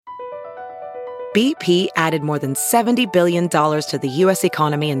BP added more than $70 billion to the U.S.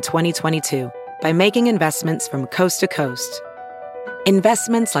 economy in 2022 by making investments from coast to coast.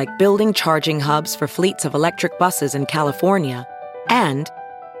 Investments like building charging hubs for fleets of electric buses in California and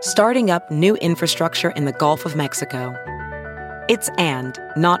starting up new infrastructure in the Gulf of Mexico. It's and,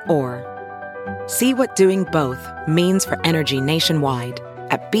 not or. See what doing both means for energy nationwide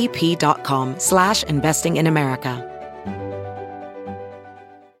at bp.com/investing in America.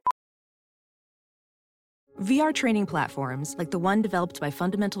 VR training platforms, like the one developed by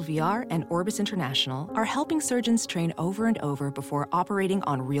Fundamental VR and Orbis International, are helping surgeons train over and over before operating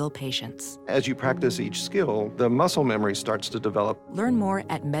on real patients. As you practice each skill, the muscle memory starts to develop. Learn more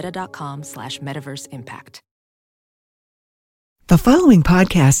at meta.com/metaverseimpact. The following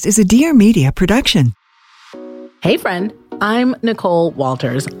podcast is a Dear Media production. Hey friend, I'm Nicole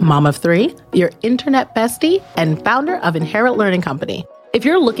Walters, mom of three, your internet bestie, and founder of Inherit Learning Company. If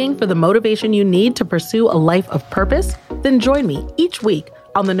you're looking for the motivation you need to pursue a life of purpose, then join me each week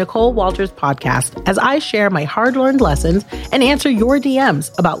on the Nicole Walters podcast as I share my hard-learned lessons and answer your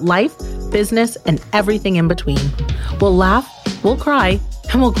DMs about life, business, and everything in between. We'll laugh, we'll cry,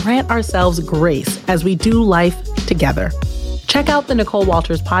 and we'll grant ourselves grace as we do life together. Check out the Nicole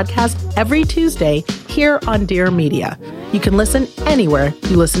Walters podcast every Tuesday here on Dear Media. You can listen anywhere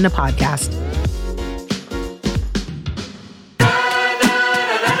you listen to podcasts.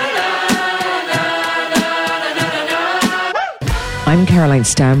 I'm Caroline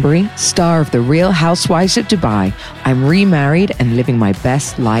Stanbury, star of The Real Housewives of Dubai. I'm remarried and living my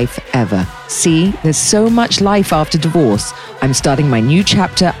best life ever. See, there's so much life after divorce. I'm starting my new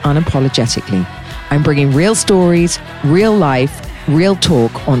chapter unapologetically. I'm bringing real stories, real life, real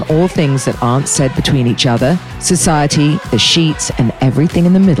talk on all things that aren't said between each other, society, the sheets, and everything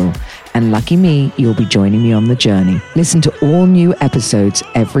in the middle. And lucky me, you'll be joining me on the journey. Listen to all new episodes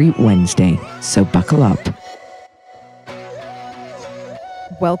every Wednesday, so buckle up.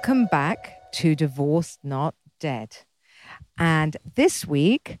 Welcome back to Divorced Not Dead. And this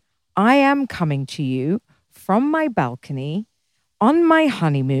week, I am coming to you from my balcony on my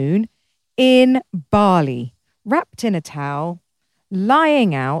honeymoon in Bali, wrapped in a towel,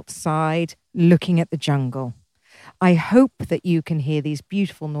 lying outside, looking at the jungle. I hope that you can hear these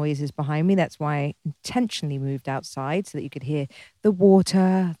beautiful noises behind me. That's why I intentionally moved outside so that you could hear the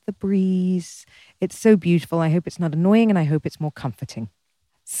water, the breeze. It's so beautiful. I hope it's not annoying and I hope it's more comforting.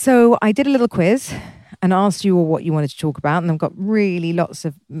 So I did a little quiz and asked you all what you wanted to talk about. And I've got really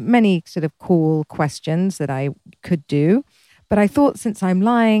many sort of cool questions that I could do. But I thought since I'm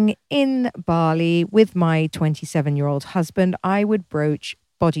lying in Bali with my 27-year-old husband, I would broach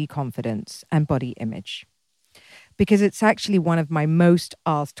body confidence and body image. Because it's actually one of my most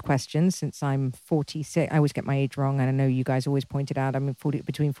asked questions since I'm 46. I always get my age wrong. And I know you guys always pointed out I'm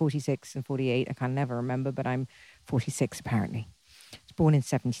between 46 and 48. I can never remember, but I'm 46 apparently. I was born in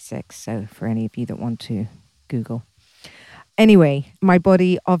 76, so for any of you that want to Google. Anyway, my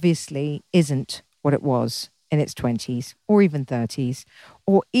body obviously isn't what it was in its 20s or even 30s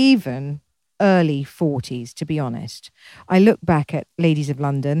or even early 40s, to be honest. I look back at Ladies of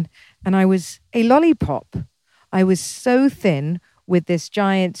London and I was a lollipop. I was so thin with this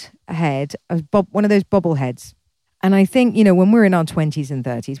giant head, one of those bobble heads. And I think, when we're in our 20s and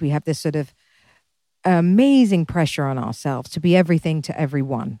 30s, we have this sort of amazing pressure on ourselves to be everything to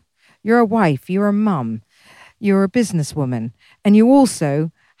everyone. You're a wife, you're a mum, you're a businesswoman, and you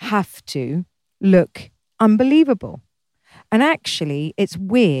also have to look unbelievable. And actually, it's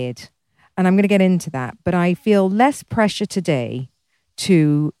weird, and I'm going to get into that, but I feel less pressure today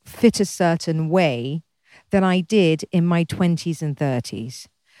to fit a certain way than I did in my 20s and 30s.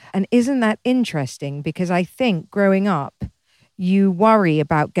 And isn't that interesting? Because I think growing up, you worry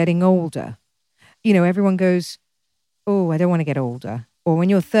about getting older. Everyone goes, oh, I don't want to get older. Or when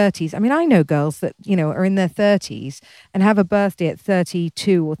you're 30s, I know girls that, are in their 30s and have a birthday at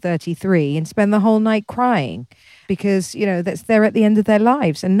 32 or 33 and spend the whole night crying because, they're at the end of their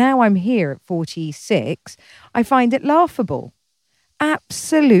lives. And now I'm here at 46. I find it laughable.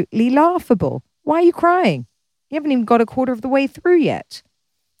 Absolutely laughable. Why are you crying? You haven't even got a quarter of the way through yet.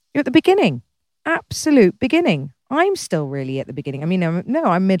 You're at the beginning. Absolute beginning. I'm still really at the beginning. I'm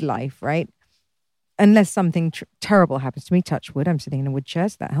midlife, right? Unless something terrible happens to me, touch wood, I'm sitting in a wood chair,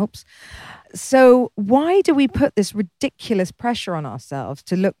 so that helps. So why do we put this ridiculous pressure on ourselves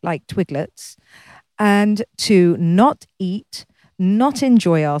to look like twiglets and to not eat, not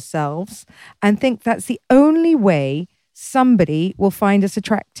enjoy ourselves, and think that's the only way somebody will find us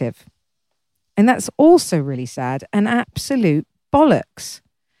attractive? And that's also really sad and absolute bollocks.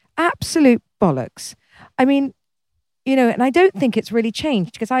 Absolute bollocks. and I don't think it's really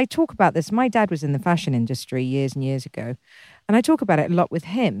changed because I talk about this. My dad was in the fashion industry years and years ago, and I talk about it a lot with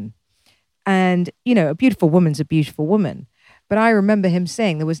him. And, a beautiful woman's a beautiful woman. But I remember him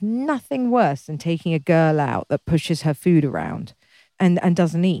saying there was nothing worse than taking a girl out that pushes her food around and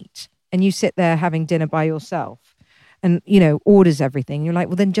doesn't eat. And you sit there having dinner by yourself and, orders everything. You're like,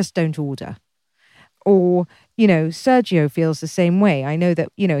 well, then just don't order. Or, Sergio feels the same way. I know that,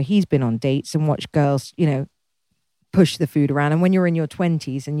 he's been on dates and watched girls, push the food around. And when you're in your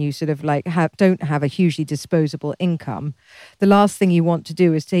 20s and you sort of like don't have a hugely disposable income, the last thing you want to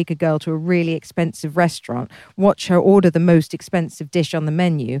do is take a girl to a really expensive restaurant, watch her order the most expensive dish on the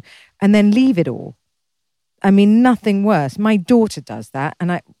menu, and then leave it all. I mean, nothing worse. My daughter does that,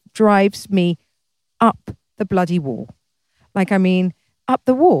 and it drives me up the bloody wall. Up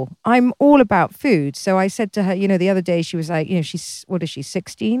the wall. I'm all about food. So I said to her, the other day, she was like, she's, what is she,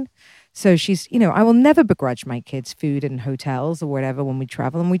 16? So she's, I will never begrudge my kids food in hotels or whatever when we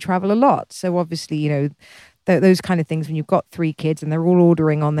travel, and we travel a lot. So obviously, those kind of things, when you've got 3 kids and they're all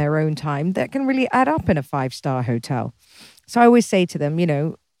ordering on their own time, that can really add up in a 5-star hotel. So I always say to them,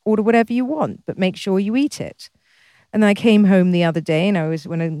 order whatever you want, but make sure you eat it. And then I came home the other day and I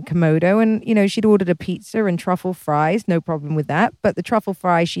went in Komodo and, she'd ordered a pizza and truffle fries, no problem with that. But the truffle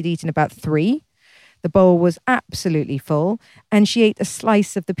fries, she'd eaten about 3. The bowl was absolutely full and she ate a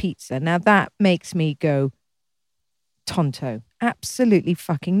slice of the pizza. Now that makes me go tonto, absolutely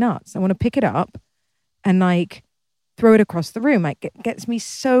fucking nuts. I want to pick it up and throw it across the room. It gets me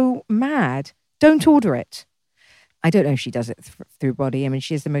so mad. Don't order it. I don't know if she does it through body. I mean,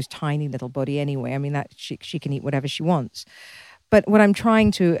 she has the most tiny little body anyway. I mean, that she can eat whatever she wants. But what I'm trying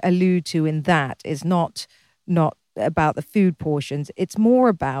to allude to in that is not about the food portions. It's more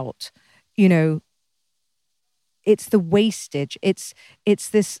about, it's the wastage. It's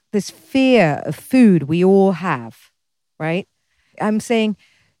this fear of food we all have, right? I'm saying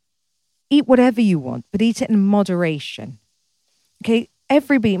eat whatever you want, but eat it in moderation. Okay,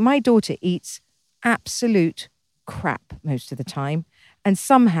 my daughter eats absolute crap most of the time, and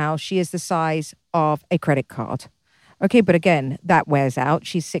somehow she is the size of a credit card. Okay, but again, that wears out.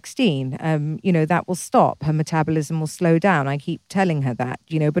 She's 16. That will stop. Her metabolism will slow down. I keep telling her that,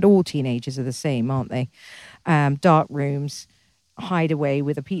 but all teenagers are the same, aren't they? Dark rooms, hide away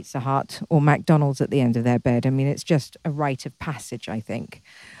with a Pizza Hut or McDonald's at the end of their bed. I mean, it's just a rite of passage, I think.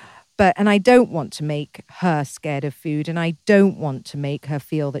 And I don't want to make her scared of food, and I don't want to make her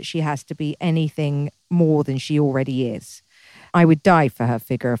feel that she has to be anything more than she already is. I would die for her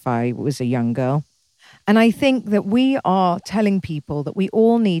figure if I was a young girl. And I think that we are telling people that we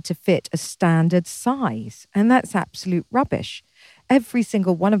all need to fit a standard size, and that's absolute rubbish. Every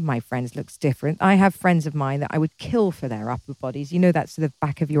single one of my friends looks different. I have friends of mine that I would kill for their upper bodies. That's the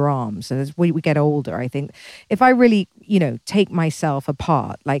back of your arms. And as we get older, I think if I really, take myself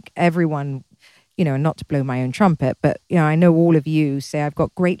apart, like everyone, not to blow my own trumpet, but, I know all of you say I've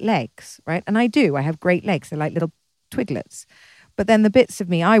got great legs, right? And I do. I have great legs. They're like little twiglets. But then the bits of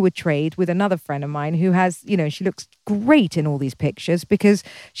me I would trade with another friend of mine who has, she looks great in all these pictures because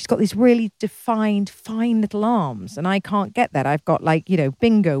she's got these really defined, fine little arms. And I can't get that. I've got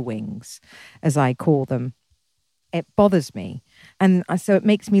bingo wings, as I call them. It bothers me. And so it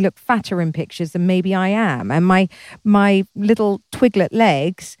makes me look fatter in pictures than maybe I am. And my little twiglet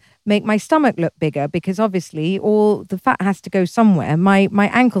legs make my stomach look bigger because obviously all the fat has to go somewhere. My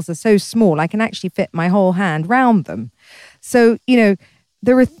ankles are so small, I can actually fit my whole hand round them. So,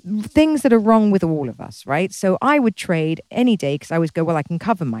 there are things that are wrong with all of us, right? So I would trade any day because I always go, well, I can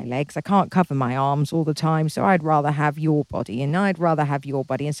cover my legs. I can't cover my arms all the time. So I'd rather have your body and I'd rather have your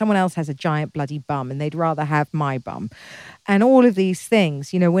body. And someone else has a giant bloody bum and they'd rather have my bum. And all of these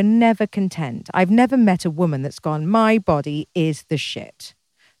things, we're never content. I've never met a woman that's gone, my body is the shit.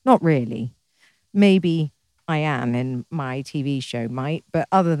 Not really. Maybe I am in my TV show, might. But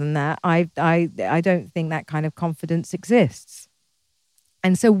other than that, I don't think that kind of confidence exists.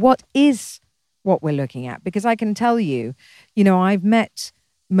 And so what we're looking at? Because I can tell you, I've met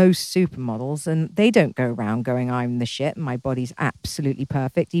most supermodels and they don't go around going, I'm the shit and my body's absolutely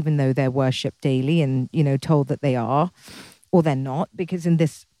perfect, even though they're worshipped daily and, told that they are, or they're not, because in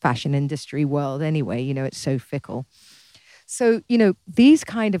this fashion industry world anyway, it's so fickle. So, these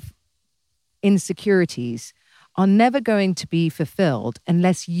kind of insecurities are never going to be fulfilled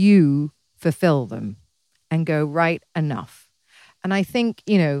unless you fulfill them and go, right, enough. And I think,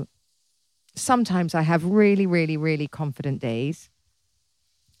 sometimes I have really, really, really confident days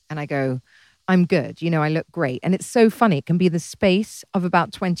and I go, I'm good. I look great. And it's so funny. It can be the space of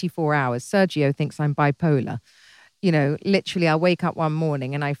about 24 hours. Sergio thinks I'm bipolar. You know, literally, I'll wake up one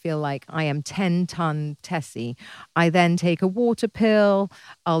morning and I feel like I am 10-ton Tessie. I then take a water pill.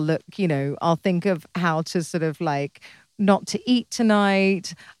 I'll I'll think of how to sort of like not to eat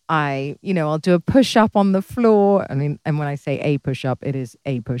tonight. I'll do a push-up on the floor. I mean, and when I say a push-up, it is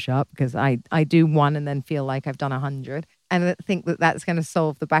a push-up because I do one and then feel like I've done 100 and I think that that's going to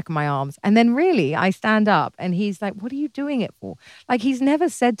solve the back of my arms. And then really I stand up and he's like, what are you doing it for? Like, he's never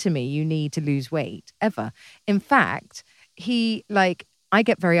said to me, you need to lose weight, ever. In fact, I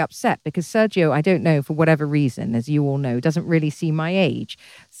get very upset because Sergio, I don't know, for whatever reason, as you all know, doesn't really see my age.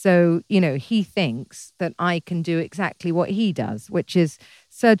 So, he thinks that I can do exactly what he does, which is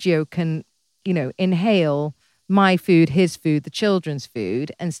Sergio can, inhale my food, his food, the children's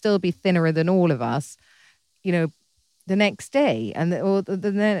food, and still be thinner than all of us, the next day or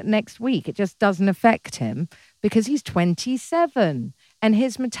the next week. It just doesn't affect him because he's 27 and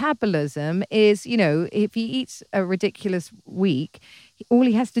his metabolism is, if he eats a ridiculous week, all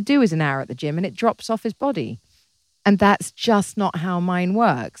he has to do is an hour at the gym and it drops off his body. And that's just not how mine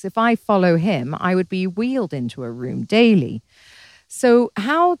works. If I follow him, I would be wheeled into a room daily. So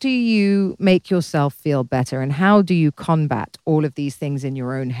how do you make yourself feel better and how do you combat all of these things in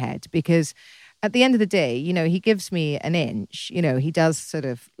your own head? Because at the end of the day, he gives me an inch, he does sort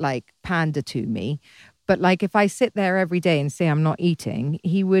of like pander to me. But like if I sit there every day and say I'm not eating,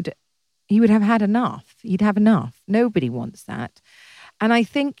 he would have had enough. He'd have enough. Nobody wants that. And I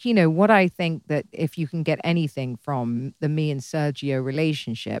think, what I think that if you can get anything from the me and Sergio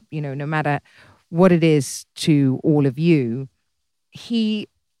relationship, no matter what it is to all of you, he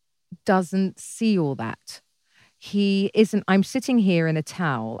doesn't see all that. He isn't. I'm sitting here in a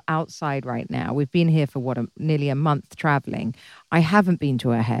towel outside right now. We've been here for nearly a month traveling. I haven't been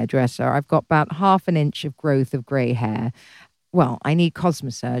to a hairdresser. I've got about half an inch of growth of gray hair. Well, I need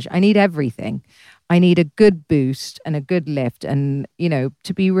Cosmassage. I need everything. I need a good boost and a good lift and,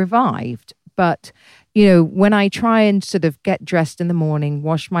 to be revived. But, when I try and sort of get dressed in the morning,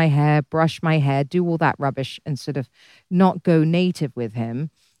 wash my hair, brush my hair, do all that rubbish and sort of not go native with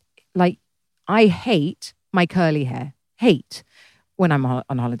him, like I hate my curly hair, hate when I'm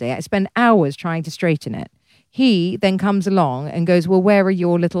on holiday. I spend hours trying to straighten it. He then comes along and goes, well, where are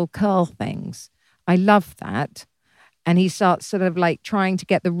your little curl things? I love that. And he starts sort of like trying to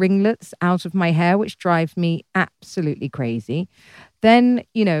get the ringlets out of my hair, which drives me absolutely crazy. Then,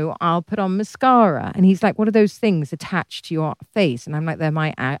 I'll put on mascara. And he's like, what are those things attached to your face? And I'm like, they're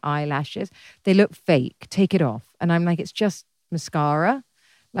my eyelashes. They look fake. Take it off. And I'm like, it's just mascara.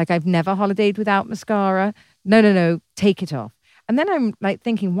 Like, I've never holidayed without mascara. No, take it off. And then I'm like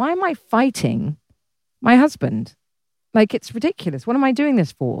thinking, why am I fighting my husband? Like, it's ridiculous. What am I doing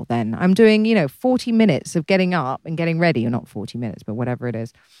this for then? I'm doing, 40 minutes of getting up and getting ready, or not 40 minutes, but whatever it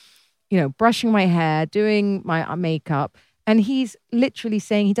is, brushing my hair, doing my makeup. And he's literally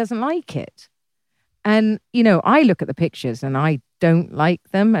saying he doesn't like it. And, I look at the pictures and I don't like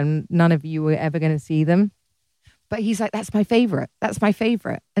them and none of you are ever going to see them. But he's like, that's my favorite. That's my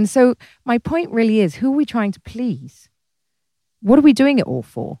favorite. And so my point really is, who are we trying to please? What are we doing it all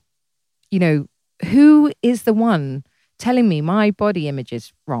for? Who is the one telling me my body image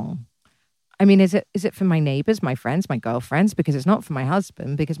is wrong? I mean, is it for my neighbors, my friends, my girlfriends? Because it's not for my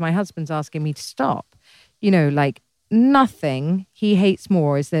husband, because my husband's asking me to stop. Like nothing he hates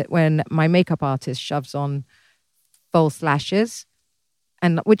more is that when my makeup artist shoves on false lashes.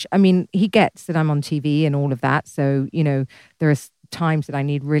 And which, I mean, he gets that I'm on TV and all of that. So, there are times that I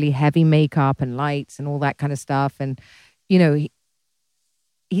need really heavy makeup and lights and all that kind of stuff. And,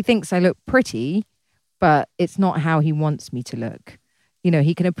 he thinks I look pretty, but it's not how he wants me to look.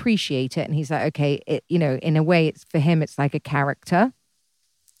 He can appreciate it. And he's like, okay, in a way, it's for him, it's like a character.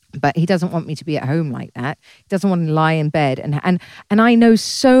 But he doesn't want me to be at home like that. He doesn't want to lie in bed. And I know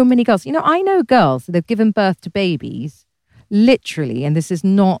so many girls. I know girls that have given birth to babies, literally, and this is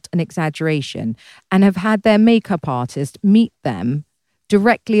not an exaggeration, and have had their makeup artist meet them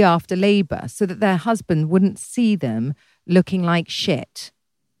directly after labor so that their husband wouldn't see them looking like shit.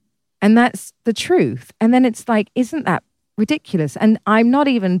 And that's the truth. And then it's like, isn't that ridiculous? And I'm not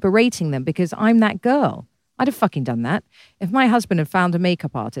even berating them because I'm that girl. I'd have fucking done that. If my husband had found a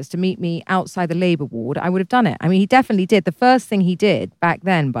makeup artist to meet me outside the labor ward, I would have done it. I mean, he definitely did. The first thing he did back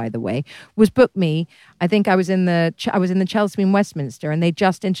then, by the way, was book me. I think I was in the Chelsea in Westminster, and they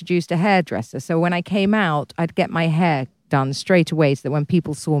just introduced a hairdresser. So when I came out, I'd get my hair done straight away so that when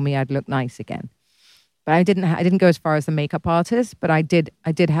people saw me, I'd look nice again. But I didn't go as far as the makeup artist, but I did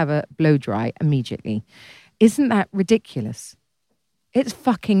have a blow dry immediately. Isn't that ridiculous? It's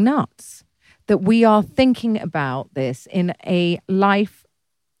fucking nuts that we are thinking about this in a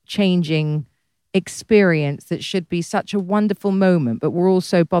life-changing, experience that should be such a wonderful moment, but we're all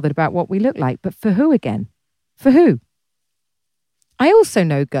so bothered about what we look like. But for who again? For who? I also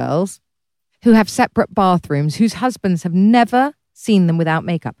know girls who have separate bathrooms whose husbands have never seen them without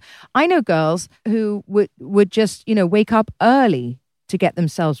makeup. I know girls who would just, wake up early to get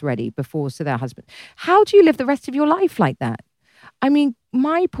themselves ready before so their husband. How do you live the rest of your life like that? I mean,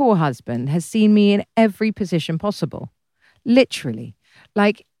 my poor husband has seen me in every position possible. Literally.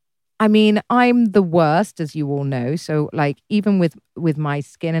 I'm the worst, as you all know. So even with my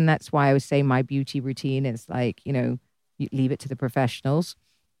skin, and that's why I would say my beauty routine is you leave it to the professionals.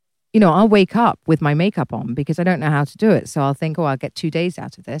 I'll wake up with my makeup on because I don't know how to do it. So I'll think, I'll get 2 days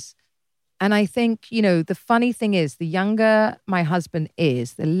out of this. And I think, the funny thing is, the younger my husband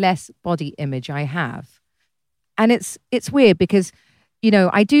is, the less body image I have. And it's weird because,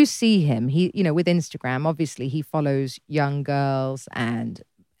 I do see him. He, with Instagram, obviously he follows young girls and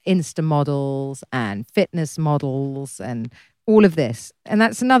Insta models and fitness models and all of this. And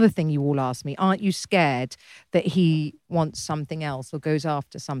that's another thing you all ask me. Aren't you scared that he wants something else or goes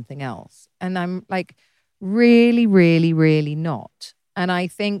after something else? And I'm like, really, really, really not. And I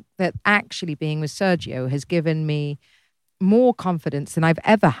think that actually being with Sergio has given me more confidence than I've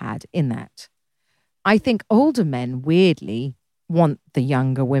ever had in that. I think older men weirdly want the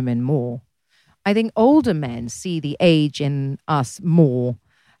younger women more. I think older men see the age in us more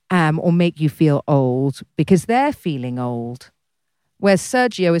or make you feel old because they're feeling old. Where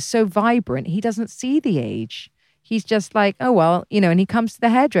Sergio is so vibrant, he doesn't see the age. He's just like, oh, well, and he comes to the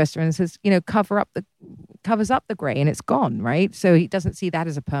hairdresser and says, covers up the gray and it's gone, right? So he doesn't see that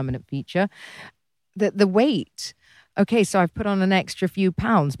as a permanent feature. The weight. Okay, so I've put on an extra few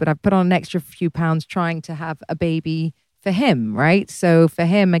pounds, but I've put on an extra few pounds trying to have a baby for him, right? So for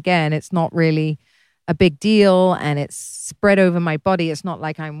him, again, it's not really a big deal and it's spread over my body. It's not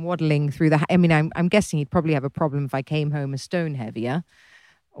like I'm waddling through I'm guessing he'd probably have a problem if I came home a stone heavier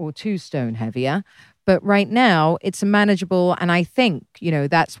or 2 stone heavier. But right now it's manageable. And I think,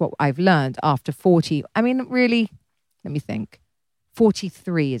 that's what I've learned after 40. Really, let me think.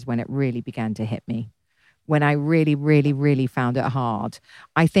 43 is when it really began to hit me. When I really, really, really found it hard.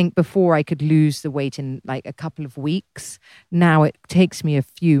 I think before I could lose the weight in a couple of weeks. Now it takes me a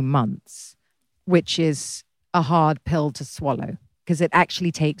few months, which is a hard pill to swallow because it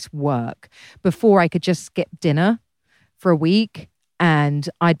actually takes work. Before I could just skip dinner for a week and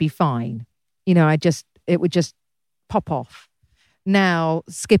I'd be fine. It would just pop off. Now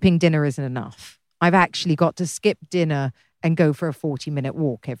skipping dinner isn't enough. I've actually got to skip dinner and go for a 40-minute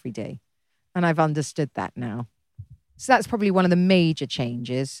walk every day. And I've understood that now. So that's probably one of the major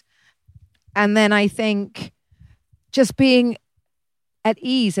changes. And then I think just being at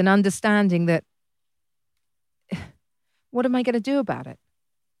ease and understanding that what am I going to do about it?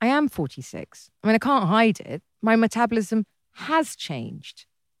 I am 46. I can't hide it. My metabolism has changed.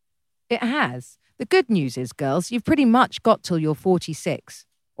 It has. The good news is, girls, you've pretty much got till you're 46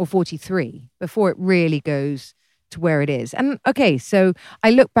 or 43 before it really goes to where it is. And okay, so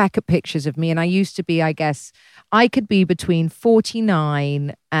I look back at pictures of me and I used to be, I guess, I could be between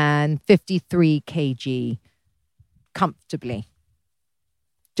 49 and 53 kg comfortably.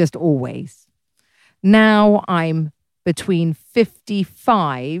 Just always. Now I'm between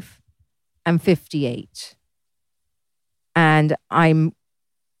 55 and 58. And I'm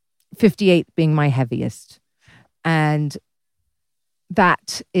 58 being my heaviest. And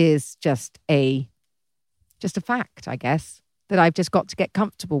that is just a fact, I guess, that I've just got to get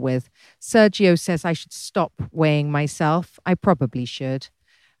comfortable with. Sergio says I should stop weighing myself. I probably should.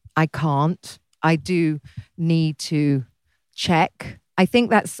 I can't. I do need to check. I think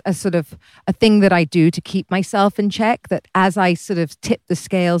that's a sort of a thing that I do to keep myself in check, that as I sort of tip the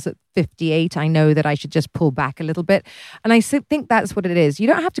scales at 58, I know that I should just pull back a little bit. And I think that's what it is. You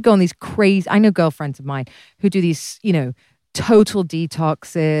don't have to go on these crazy, I know girlfriends of mine who do these, total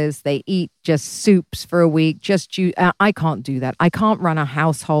detoxes. They eat just soups for a week, just juice. I can't do that. I can't run a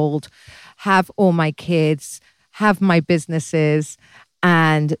household, have all my kids, have my businesses,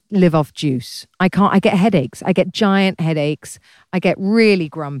 and live off juice. I can't. I get headaches. I get giant headaches. I get really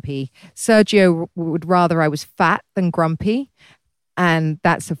grumpy. Sergio would rather I was fat than grumpy. And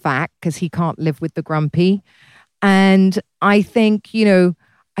that's a fact because he can't live with the grumpy. And I think,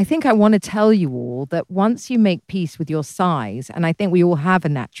 I want to tell you all that once you make peace with your size, and I think we all have a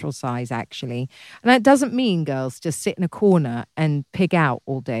natural size actually, and that doesn't mean, girls, just sit in a corner and pig out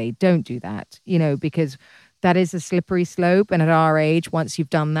all day. Don't do that, because that is a slippery slope. And at our age, once you've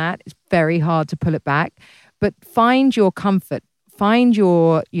done that, it's very hard to pull it back. But find your comfort, find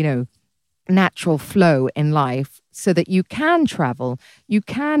your, natural flow in life so that you can travel, you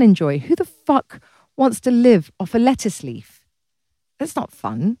can enjoy. Who the fuck wants to live off a lettuce leaf? That's not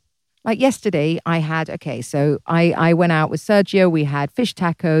fun. Like yesterday I went out with Sergio, we had fish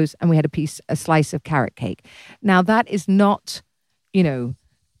tacos and we had a slice of carrot cake. Now that is not,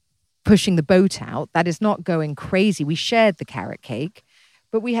 pushing the boat out. That is not going crazy. We shared the carrot cake,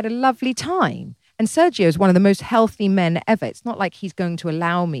 but we had a lovely time. And Sergio is one of the most healthy men ever. It's not like he's going to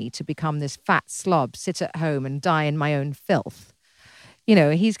allow me to become this fat slob, sit at home and die in my own filth.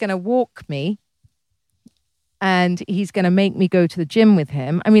 He's going to walk me and he's going to make me go to the gym with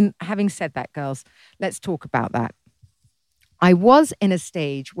him. I mean, having said that, girls, let's talk about that. I was in a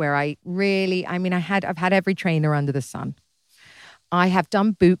stage where I've had every trainer under the sun. I have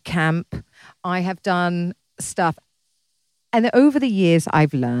done boot camp. I have done stuff. And over the years,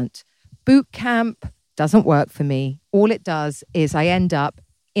 I've learned boot camp doesn't work for me. All it does is I end up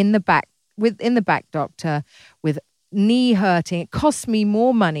in the back doctor with knee hurting. It costs me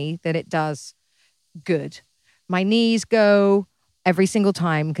more money than it does good. My knees go every single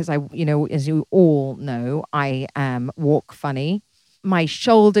time because as you all know, I walk funny. My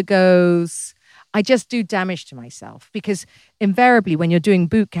shoulder goes. I just do damage to myself because invariably when you're doing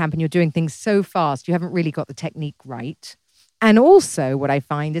boot camp and you're doing things so fast, you haven't really got the technique right. And also what I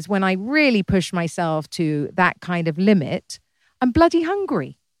find is when I really push myself to that kind of limit, I'm bloody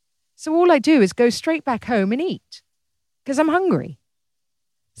hungry. So all I do is go straight back home and eat because I'm hungry.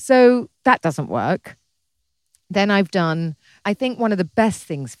 So that doesn't work. Then I think one of the best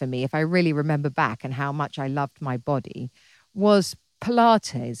things for me, if I really remember back and how much I loved my body, was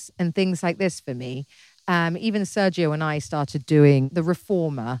Pilates and things like this for me. Even Sergio and I started doing the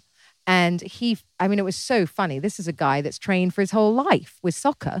Reformer. And it was so funny. This is a guy that's trained for his whole life with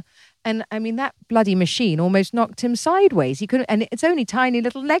soccer. And that bloody machine almost knocked him sideways. He couldn't, and it's only tiny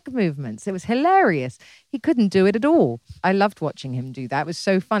little leg movements. It was hilarious. He couldn't do it at all. I loved watching him do that. It was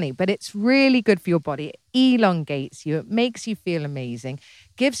so funny, but it's really good for your body. It elongates you. It makes you feel amazing,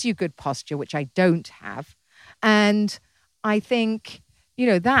 gives you good posture, which I don't have. And I think,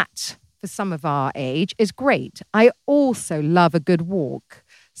 that for some of our age is great. I also love a good walk.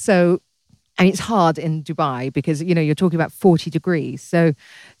 So, it's hard in Dubai because, you're talking about 40 degrees. So,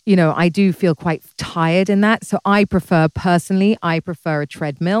 I do feel quite tired in that. So I prefer a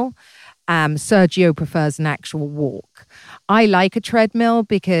treadmill. Sergio prefers an actual walk. I like a treadmill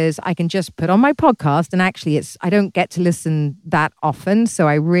because I can just put on my podcast and actually I don't get to listen that often. So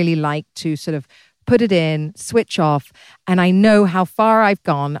I really like to sort of put it in, switch off, and I know how far I've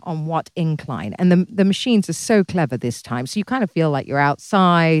gone on what incline. And the machines are so clever this time. So you kind of feel like you're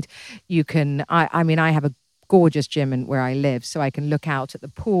outside. You can, I have a gorgeous gym where I live, so I can look out at the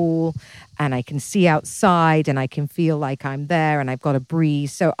pool and I can see outside and I can feel like I'm there and I've got a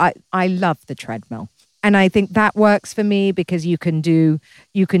breeze. So I love the treadmill. And I think that works for me because you can do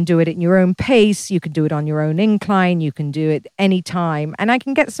it at your own pace. You can do it on your own incline. You can do it anytime. And I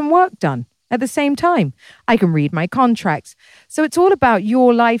can get some work done. At the same time, I can read my contracts. So it's all about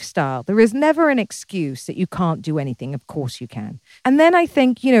your lifestyle. There is never an excuse that you can't do anything. Of course you can. And then I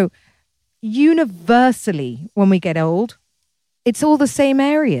think, universally, when we get old, it's all the same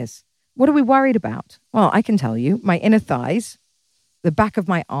areas. What are we worried about? Well, I can tell you, my inner thighs, the back of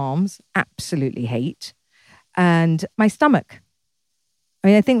my arms, absolutely hate, and my stomach.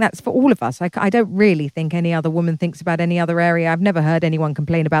 I think that's for all of us. I don't really think any other woman thinks about any other area. I've never heard anyone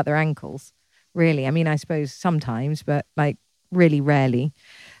complain about their ankles. Really. I suppose sometimes, but like really rarely.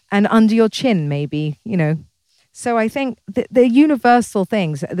 And under your chin, maybe, So I think the universal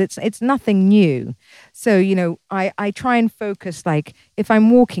things, it's nothing new. So, I try and focus, like if I'm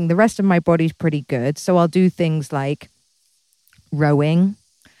walking, the rest of my body's pretty good. So I'll do things like rowing,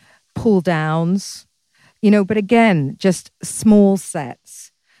 pull downs, but again, just small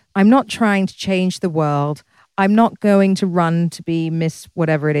sets. I'm not trying to change the world. I'm not going to run to be Miss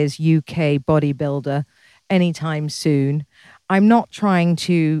whatever it is, UK bodybuilder anytime soon. I'm not trying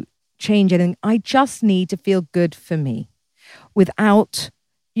to change anything. I just need to feel good for me without,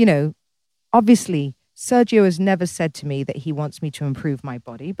 obviously Sergio has never said to me that he wants me to improve my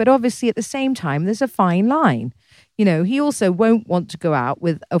body, but obviously at the same time, there's a fine line. He also won't want to go out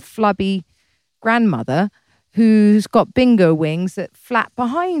with a flubby grandmother who's got bingo wings that flap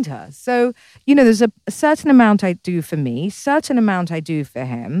behind her. So, there's a certain amount I do for me, certain amount I do for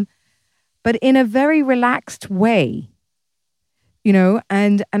him, but in a very relaxed way,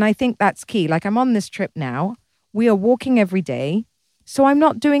 and I think that's key. Like I'm on this trip now, we are walking every day, so I'm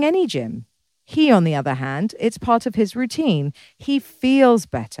not doing any gym. He, on the other hand, it's part of his routine. He feels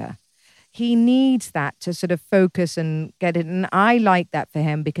better. he needs that to sort of focus and get it. And I like that for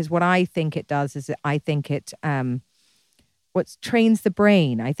him because what I think it does is I think it what trains the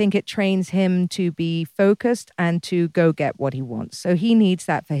brain. I think it trains him to be focused and to go get what he wants. So he needs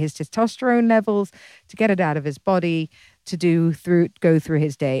that for his testosterone levels, to get it out of his body, to go through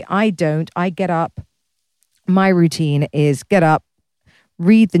his day. I don't. I get up. My routine is get up,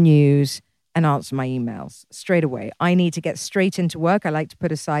 read the news, and answer my emails straight away. I need to get straight into work. I like to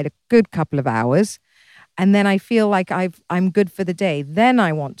put aside a good couple of hours. And then I feel like I'm good for the day. Then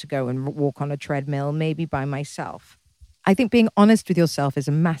I want to go and walk on a treadmill, maybe by myself. I think being honest with yourself is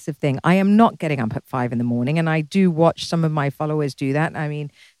a massive thing. I am not getting up at 5 a.m. And I do watch some of my followers do that. I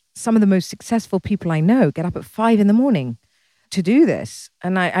mean, some of the most successful people I know get up at 5 a.m. to do this.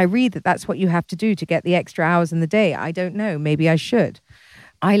 And I read that that's what you have to do to get the extra hours in the day. I don't know. Maybe I should.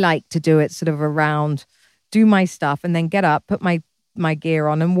 I like to do it sort of around, do my stuff and then get up, put my gear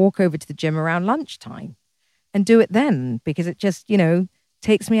on and walk over to the gym around lunchtime and do it then because it just,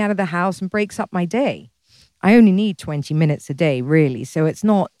 takes me out of the house and breaks up my day. I only need 20 minutes a day, really. So it's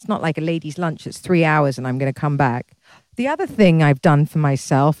not like a ladies' lunch. It's 3 hours and I'm going to come back. The other thing I've done for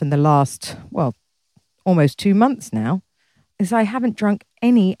myself in the last, almost 2 months now, is I haven't drunk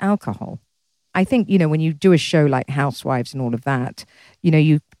any alcohol. I think, when you do a show like Housewives and all of that,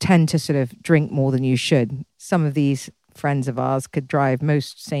 you tend to sort of drink more than you should. Some of these friends of ours could drive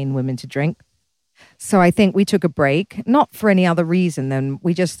most sane women to drink. So I think we took a break, not for any other reason than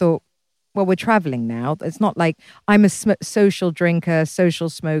we just thought, well, we're traveling now. It's not like I'm a social drinker, social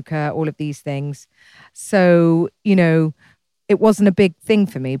smoker, all of these things. So, it wasn't a big thing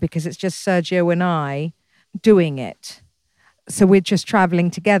for me because it's just Sergio and I doing it. So we're just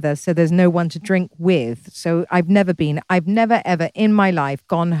traveling together. So there's no one to drink with. So I've never ever in my life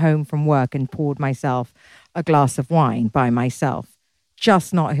gone home from work and poured myself a glass of wine by myself.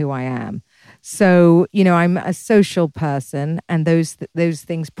 Just not who I am. So, I'm a social person and those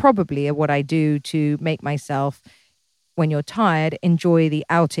things probably are what I do to make myself, when you're tired, enjoy the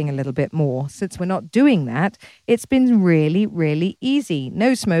outing a little bit more. Since we're not doing that, it's been really, really easy.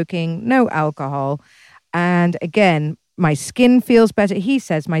 No smoking, no alcohol. And again, my skin feels better. He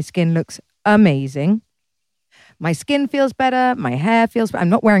says my skin looks amazing. My skin feels better. My hair feels better. I'm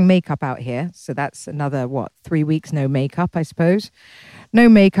not wearing makeup out here. So that's another, 3 weeks, no makeup, I suppose. No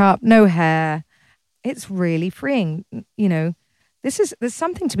makeup, no hair. It's really freeing. There's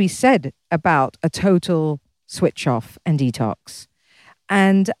something to be said about a total switch off and detox.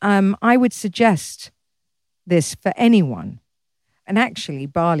 And I would suggest this for anyone. And actually,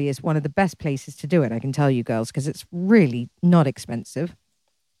 Bali is one of the best places to do it, I can tell you girls, because it's really not expensive.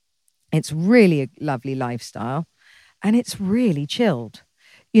 It's really a lovely lifestyle. And it's really chilled.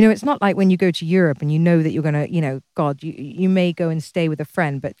 It's not like when you go to Europe and you know that you're going to, you may go and stay with a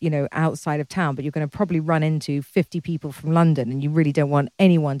friend, but, outside of town, but you're going to probably run into 50 people from London and you really don't want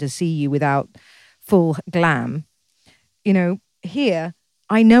anyone to see you without full glam. Here,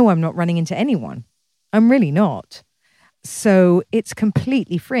 I know I'm not running into anyone. I'm really not. So it's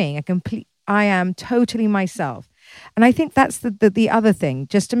completely freeing. I am totally myself. And I think that's the other thing,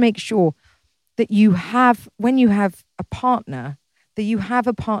 just to make sure that when you have a partner, that you have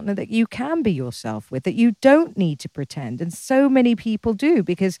a partner that you can be yourself with, that you don't need to pretend. And so many people do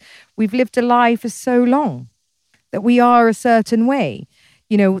because we've lived a lie for so long that we are a certain way.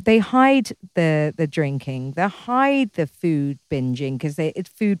 They hide the drinking, they hide the food binging because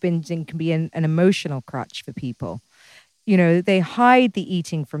food binging can be an emotional crutch for people. They hide the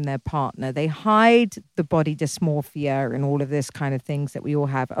eating from their partner. They hide the body dysmorphia and all of this kind of things that we all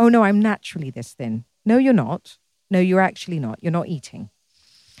have. Oh, no, I'm naturally this thin. No, you're not. No, you're actually not. You're not eating.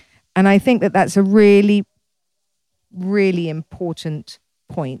 And I think that that's a really, really important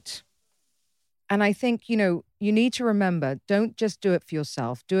point. And I think, you need to remember, don't just do it for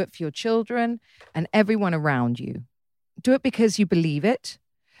yourself. Do it for your children and everyone around you. Do it because you believe it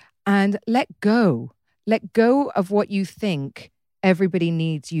and let go. Let go of what you think everybody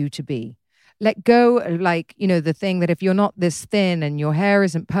needs you to be. Let go of the thing that if you're not this thin and your hair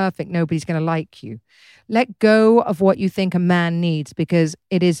isn't perfect, nobody's going to like you. Let go of what you think a man needs because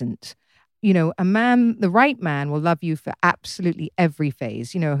it isn't. A man, the right man will love you for absolutely every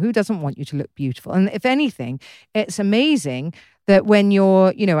phase. Who doesn't want you to look beautiful? And if anything, it's amazing that when you're,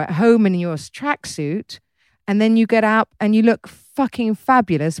 at home in your tracksuit and then you get out and you look fucking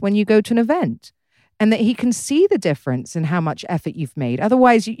fabulous when you go to an event. And that he can see the difference in how much effort you've made.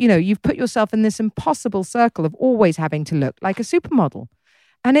 Otherwise, you've put yourself in this impossible circle of always having to look like a supermodel.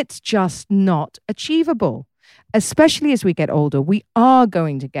 And it's just not achievable. especially as we get older, we are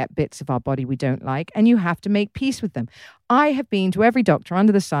going to get bits of our body we don't like, and you have to make peace with them. I have been to every doctor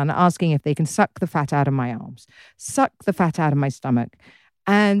under the sun asking if they can suck the fat out of my arms, suck the fat out of my stomach,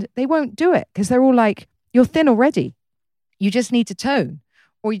 and they won't do it because they're all like, you're thin already. You just need to tone,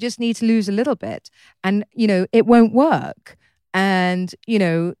 or you just need to lose a little bit, and, it won't work, and,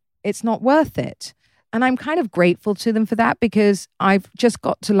 it's not worth it. And I'm kind of grateful to them for that, because I've just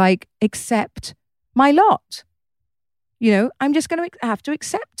got to accept my lot. I'm just going to have to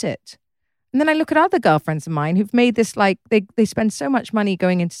accept it. And then I look at other girlfriends of mine who've made this, they spend so much money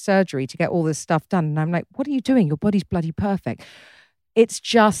going into surgery to get all this stuff done. And I'm like, what are you doing? Your body's bloody perfect. It's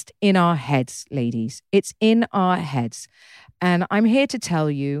just in our heads, ladies. It's in our heads. And I'm here to tell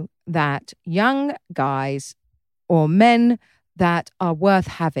you that young guys or men that are worth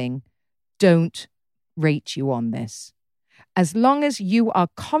having don't rate you on this. As long as you are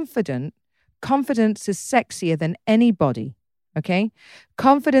confident, confidence is sexier than anybody, okay?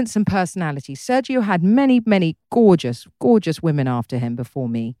 Confidence and personality. Sergio had many, many gorgeous, gorgeous women after him before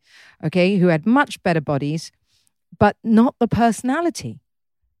me, okay, who had much better bodies, but not the personality.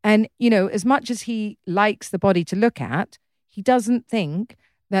 And, as much as he likes the body to look at, he doesn't think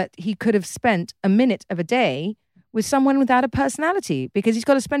that he could have spent a minute of a day with someone without a personality, because he's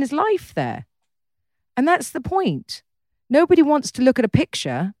got to spend his life there. And that's the point. Nobody wants to look at a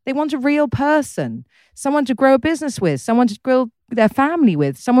picture. They want a real person, someone to grow a business with, someone to grow their family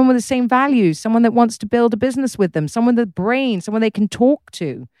with, someone with the same values, someone that wants to build a business with them, someone with a brain, someone they can talk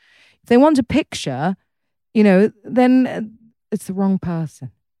to. If they want a picture, then it's the wrong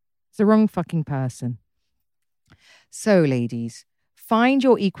person. It's the wrong fucking person. So, ladies, find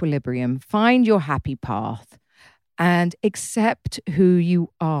your equilibrium, find your happy path, and accept who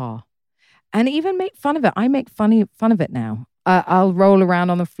you are. And even make fun of it. I make fun of it now. I'll roll around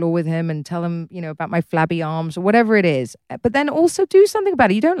on the floor with him and tell him, about my flabby arms or whatever it is. But then also do something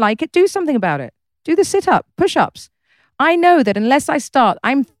about it. You don't like it, do something about it. Do the sit-up, push-ups. I know that unless I start,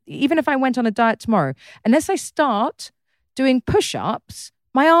 even if I went on a diet tomorrow, unless I start doing push-ups,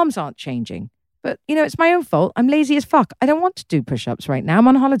 my arms aren't changing. But, it's my own fault. I'm lazy as fuck. I don't want to do push-ups right now. I'm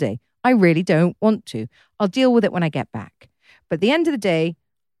on holiday. I really don't want to. I'll deal with it when I get back. But at the end of the day,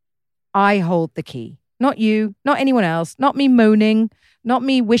 I hold the key. Not you, not anyone else, not me moaning, not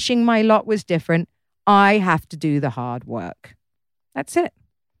me wishing my lot was different. I have to do the hard work. That's it.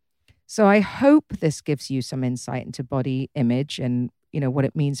 So I hope this gives you some insight into body image and, what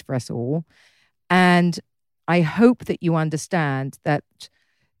it means for us all. And I hope that you understand that,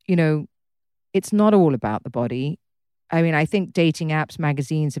 it's not all about the body. I mean, I think dating apps,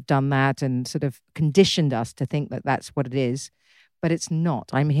 magazines have done that and sort of conditioned us to think that that's what it is. But it's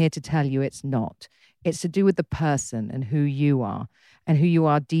not. I'm here to tell you it's not. It's to do with the person and who you are and who you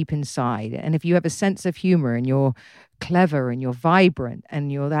are deep inside. And if you have a sense of humor and you're clever and you're vibrant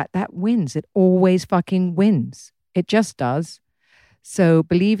and you're that wins. It always fucking wins. It just does. So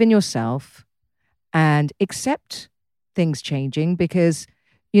believe in yourself and accept things changing, because,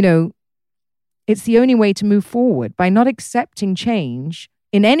 it's the only way to move forward. By not accepting change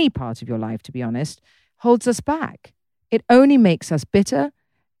in any part of your life, to be honest, holds us back. It only makes us bitter.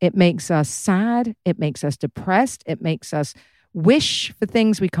 It makes us sad. It makes us depressed. It makes us wish for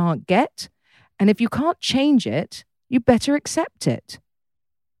things we can't get. And if you can't change it, you better accept it.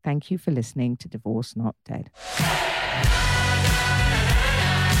 Thank you for listening to Divorce Not Dead.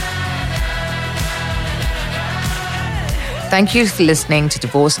 Thank you for listening to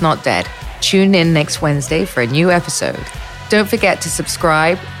Divorce Not Dead. Tune in next Wednesday for a new episode. Don't forget to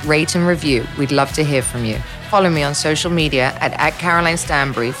subscribe, rate, and review. We'd love to hear from you. Follow me on social media at Caroline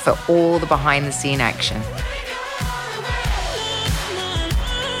Stanbury for all the behind-the-scene action.